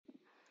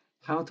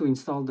How to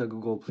install the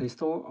Google Play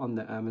Store on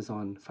the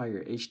Amazon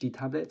Fire HD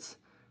tablets.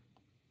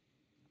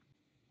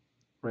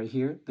 Right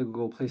here, the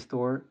Google Play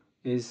Store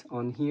is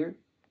on here.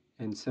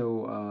 And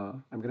so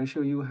I'm going to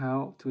show you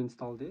how to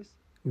install this.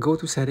 Go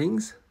to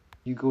settings.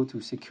 You go to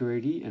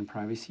security and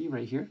privacy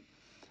right here.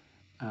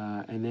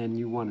 And then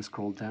you want to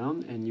scroll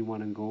down and you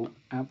want to go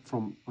app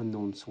from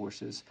unknown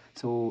sources.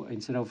 So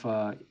instead of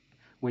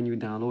when you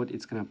download,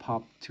 it's going to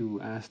pop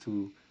to ask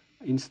to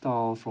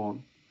install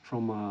from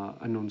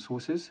unknown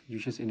sources. You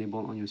just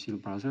enable on your Seal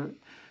browser.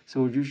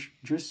 So you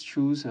just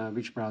choose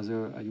which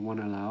browser you want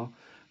to allow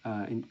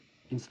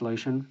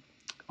installation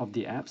of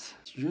the apps.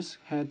 You just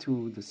head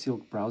to the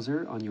Silk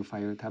browser on your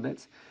Fire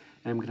tablets.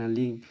 I'm gonna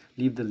leave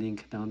the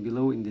link down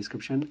below in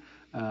description.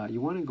 You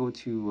want to go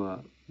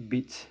to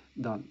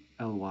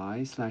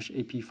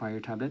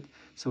bit.ly/apfiretablet.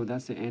 So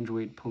that's the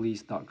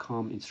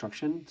androidpolice.com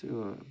instruction.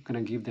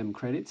 Gonna give them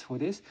credits for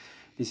this.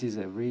 This is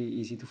very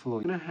easy to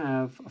follow. You're gonna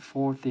have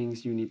 4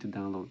 things you need to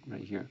download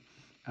right here.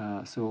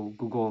 So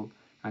Google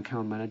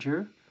Account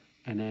Manager,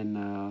 and then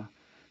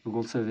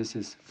Google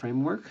Services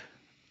Framework,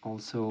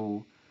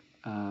 also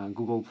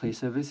Google Play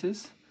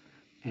Services,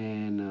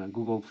 and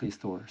Google Play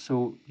Store.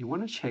 So you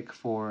want to check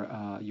for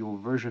your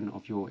version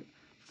of your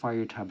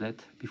Fire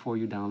tablet before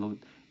you download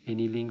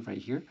any link right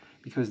here,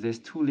 because there's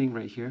 2 links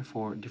right here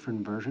for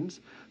different versions.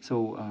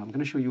 So I'm going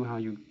to show you how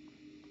you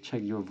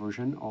check your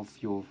version of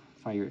your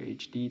Fire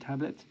HD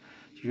tablet.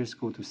 You just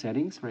go to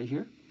settings right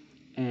here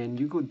and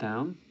you go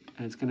down,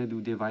 and it's going to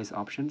do device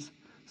options.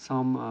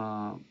 Some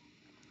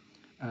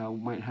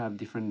might have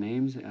different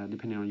names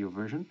depending on your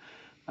version.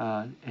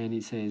 And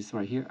it says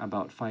right here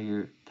about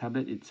Fire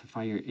tablet, it's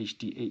Fire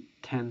HD 8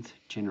 10th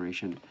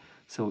generation.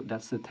 So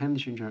that's the 10th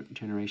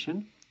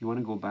generation. You want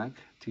to go back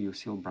to your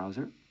Seal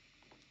browser.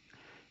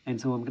 And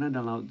so I'm going to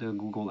download the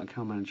Google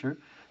Account Manager.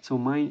 So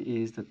mine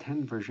is the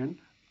 10th version,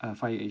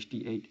 Fire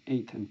HD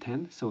 8 and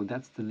 10. So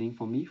that's the link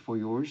for me. For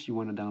yours, you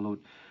want to download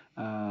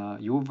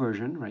your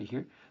version right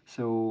here.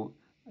 So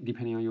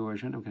depending on your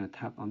version, I'm going to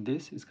tap on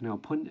this. It's going to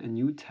open a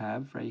new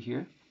tab right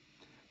here.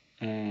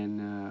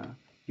 And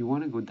you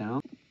want to go down.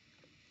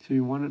 So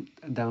you want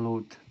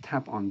to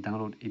tap on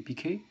download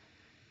APK,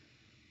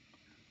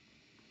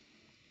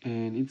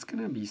 and it's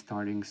gonna be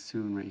starting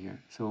soon right here.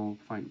 So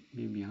find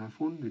maybe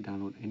iPhone, we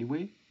download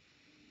anyway.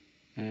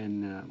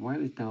 And while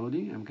it's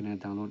downloading, I'm gonna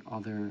download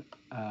other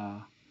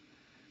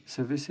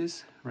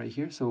services right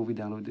here. So we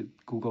downloaded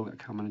Google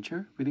Account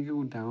Manager. We're gonna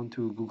go down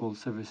to Google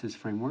Services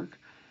Framework,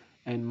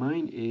 and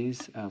mine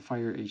is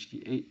Fire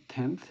HD 8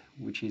 10th,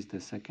 which is the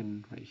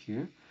second right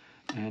here.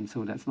 And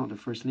so that's not the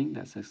first link,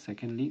 that's the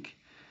second link.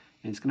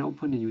 And it's going to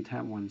open a new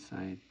tab once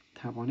I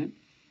tap on it.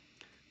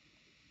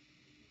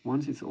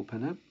 Once it's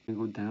open up, I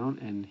go down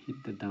and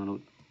hit the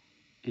download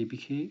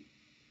APK,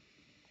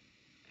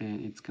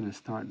 and it's going to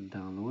start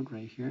download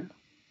right here.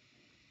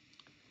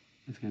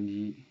 It's going to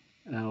be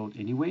download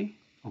anyway,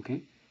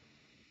 okay?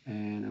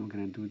 And I'm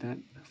going to do that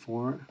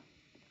for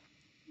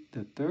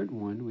the third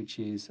one, which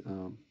is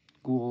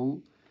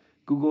Google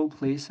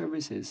Play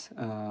Services.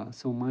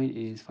 So mine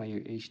is Fire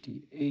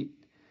HD 8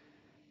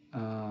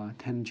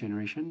 10th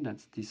generation.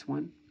 That's this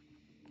one.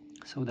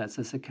 So that's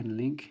the second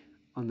link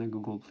on the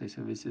Google Play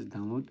Services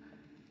download.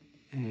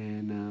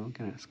 And we're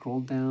gonna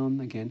scroll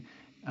down again.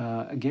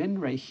 Again,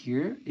 right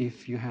here,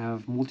 if you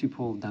have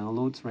multiple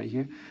downloads right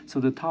here, so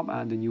the top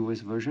are the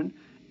newest version,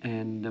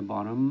 and the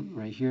bottom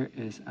right here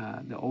is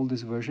the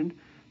oldest version.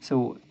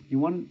 So you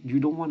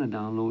don't want to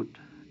download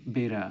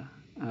beta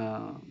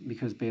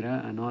because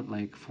beta are not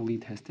like fully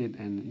tested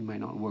and it might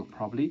not work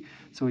properly.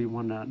 So you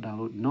want to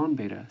download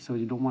non-beta. So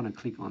you don't want to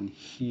click on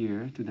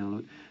here to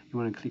download. You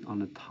want to click on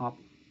the top.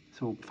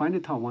 So find the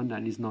top one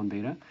that is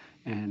non-beta,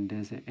 and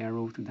there's an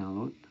arrow to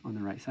download on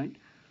the right side.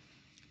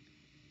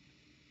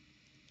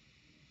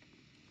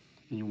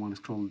 And you want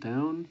to scroll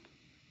down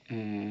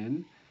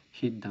and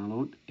hit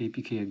download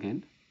APK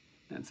again.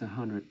 That's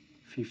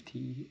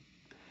 150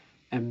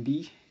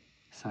 MB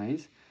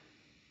size.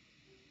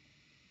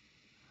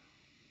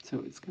 So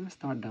it's gonna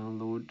start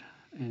download,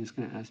 and it's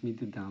gonna ask me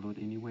to download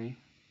anyway.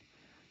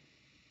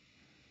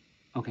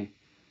 Okay,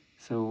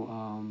 so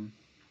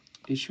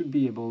it should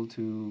be able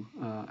to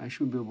I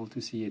should be able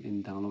to see it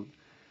in download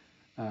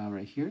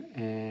right here.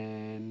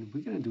 And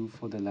we're gonna do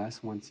for the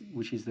last one,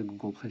 which is the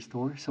Google Play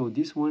Store. So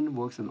this one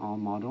works on all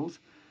models.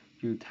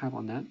 You tap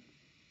on that.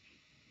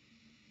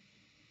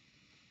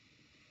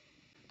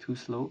 Too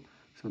slow.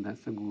 So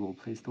that's the Google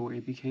Play Store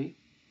APK.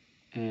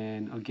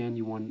 And again,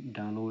 you want to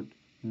download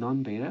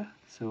non-beta.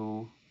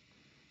 So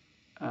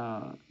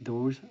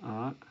those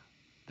are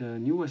the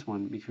newest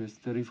one, because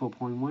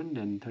 34.1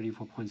 then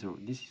 34.0.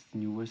 This is the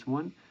newest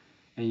one,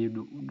 and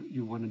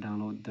you want to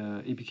download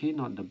the APK,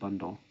 not the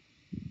bundle.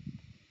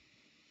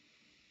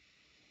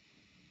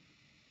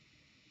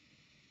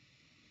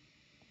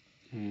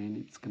 And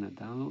it's gonna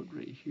download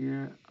right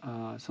here.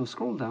 So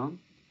scroll down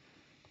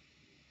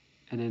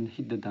and then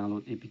hit the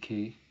download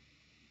APK,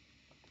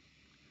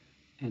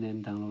 and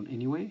then download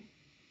anyway.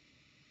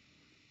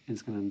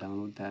 It's gonna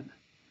download that.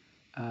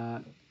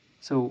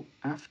 So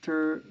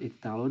after it's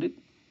downloaded,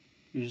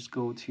 you just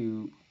go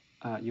to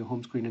your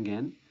home screen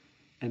again,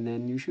 and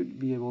then you should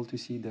be able to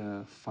see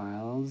the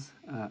files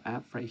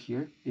app right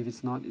here. If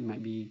it's not, it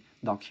might be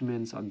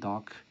documents or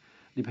doc,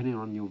 depending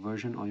on your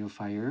version or your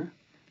Fire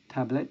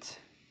tablet.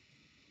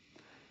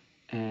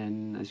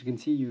 And as you can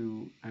see,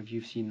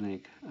 you've seen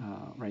like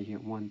right here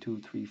 1 2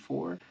 3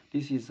 4.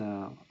 This is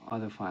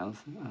other files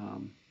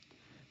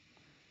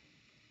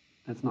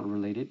that's not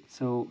related,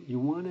 so you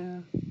want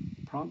to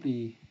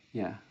probably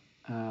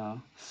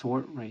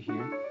sort right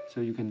here,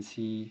 so you can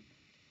see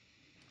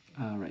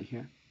right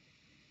here,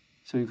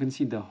 so you can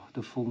see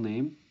the full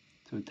name.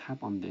 So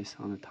tap on this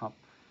on the top,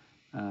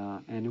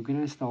 and you're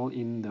gonna install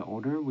in the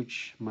order,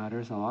 which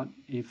matters a lot.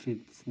 If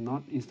it's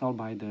not installed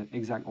by the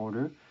exact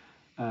order,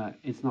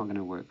 it's not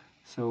gonna work.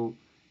 So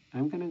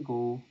I'm gonna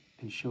go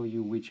and show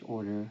you which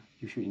order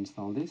you should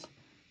install this.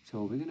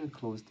 So we're gonna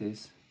close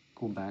this,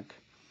 go back,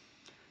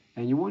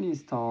 and you want to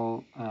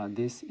install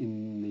this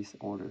in this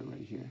order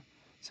right here.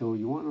 So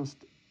you want to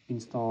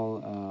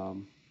install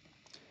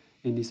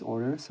in this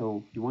order.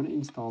 So you want to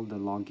install the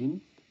login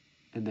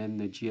and then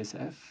the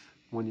GSF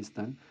when it's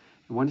done.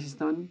 And once it's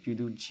done, you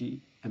do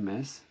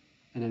GMS,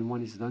 and then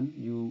when it's done,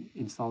 you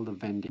install the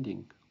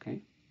vending. Okay,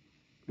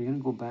 we're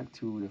gonna go back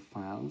to the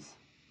files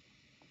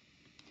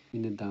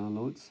in the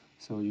downloads.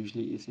 So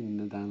usually it's in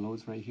the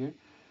downloads right here.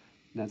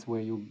 That's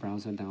where your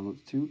browser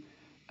downloads to.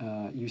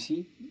 You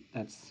see,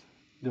 that's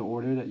the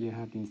order that you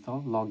have to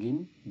install: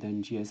 login,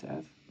 then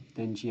GSF,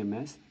 then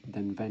GMS,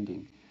 then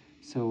vending.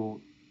 So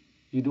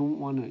you don't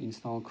want to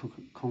install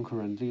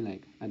concurrently,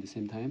 like at the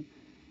same time,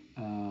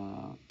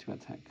 to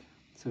attack.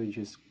 So you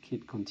just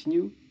hit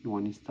continue. You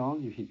want to install,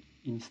 you hit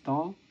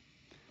install,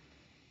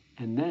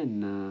 and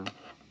then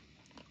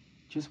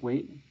just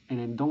wait, and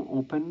then don't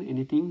open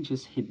anything,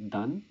 just hit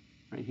done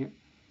right here.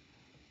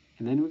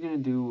 And then we're gonna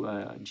do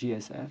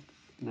GSF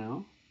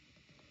now,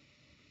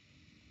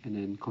 and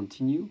then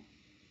continue,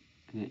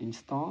 and then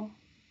install.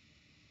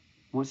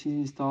 Once it's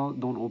installed,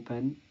 don't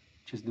open,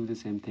 just do the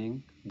same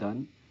thing,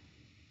 done.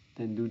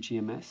 Then do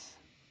GMS,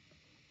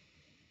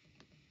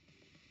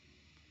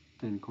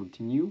 then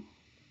continue,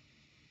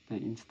 then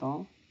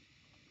install.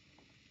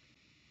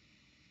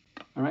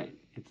 All right,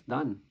 it's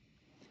done.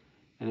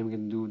 And then we're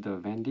gonna do the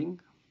vending.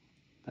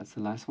 That's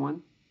the last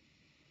one.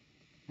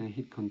 And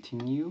hit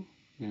continue,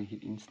 you're gonna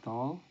hit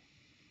install,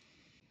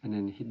 and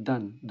then hit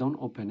done.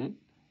 Don't open it,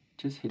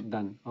 just hit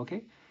done.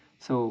 Okay,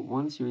 so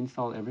once you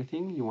install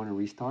everything, you want to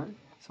restart.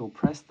 So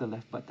press the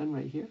left button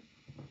right here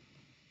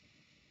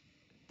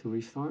to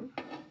restart,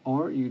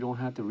 or you don't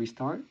have the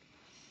restart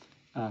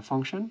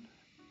function.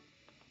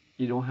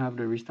 You don't have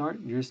the restart,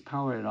 you just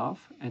power it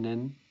off and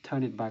then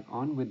turn it back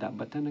on with that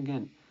button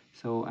again.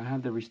 So I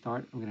have the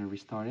restart, I'm gonna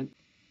restart it.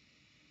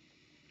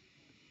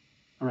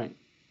 All right,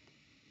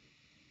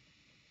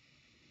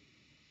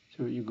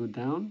 so you go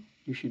down,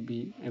 you should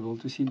be able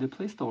to see the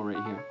Play Store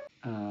right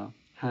here.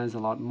 Has a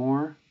lot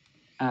more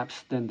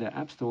apps than the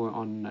App Store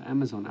on the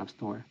Amazon App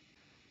Store.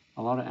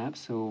 A lot of apps.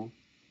 So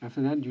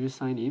after that, you just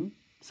sign in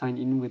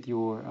with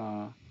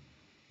your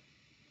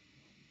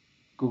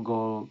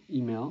Google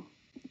email.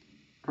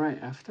 All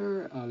right,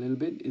 after a little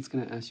bit, it's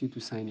gonna ask you to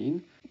sign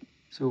in.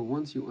 So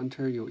once you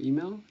enter your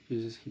email,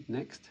 you just hit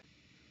next,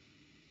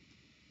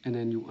 and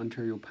then you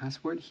enter your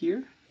password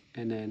here,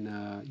 and then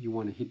you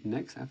want to hit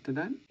next after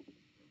that.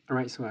 All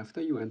right, so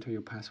after you enter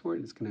your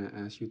password, it's gonna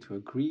ask you to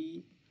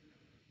agree,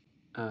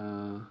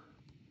 back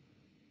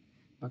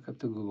up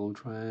to Google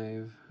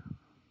Drive.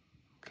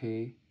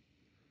 Okay,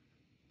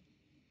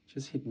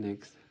 just hit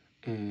next,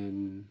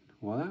 and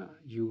voila,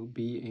 you'll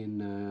be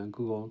in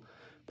Google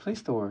Play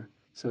Store.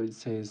 So it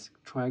says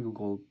try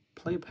Google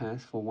Play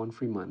Pass for 1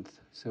 free month.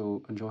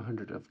 So enjoy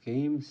 100 of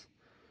games.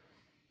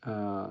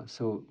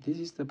 So this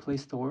is the Play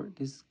Store.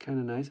 This is kind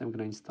of nice. I'm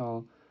gonna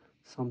install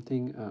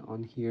something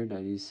on here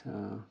that is,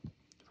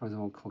 for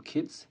example, for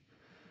kids.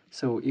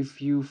 So if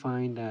you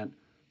find that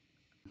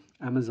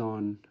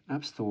Amazon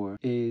App Store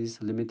is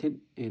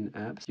limited in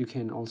apps, you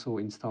can also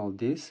install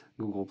this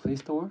Google Play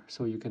Store,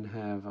 so you can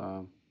have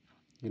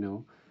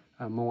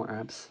more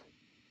apps.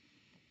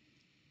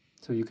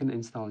 So you can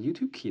install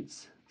YouTube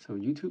Kids. So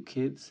YouTube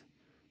Kids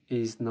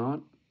is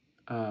not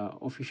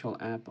official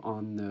app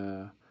on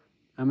the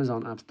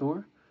Amazon App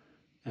Store,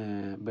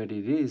 but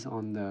it is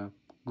on the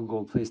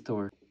Google Play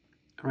Store.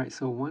 All right,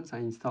 so once I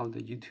installed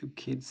the YouTube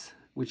Kids,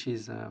 which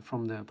is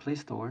from the Play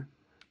Store,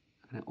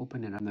 I'm gonna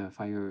open it on the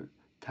Fire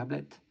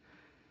tablet.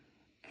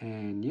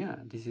 And yeah,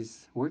 this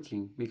is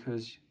working,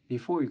 because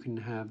before you can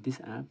have this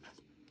app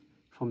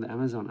from the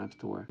Amazon App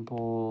Store.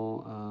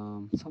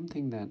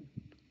 Something that,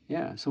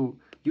 yeah, so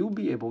you'll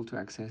be able to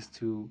access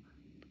to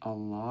a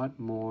lot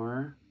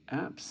more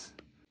apps.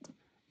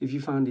 If you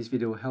found this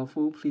video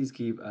helpful, please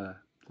give a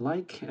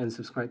like and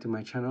subscribe to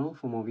my channel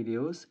for more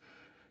videos.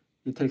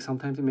 It takes some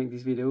time to make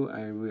this video.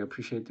 I really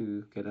appreciate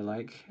to get a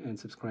like and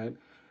subscribe.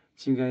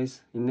 See you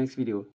guys in the next video.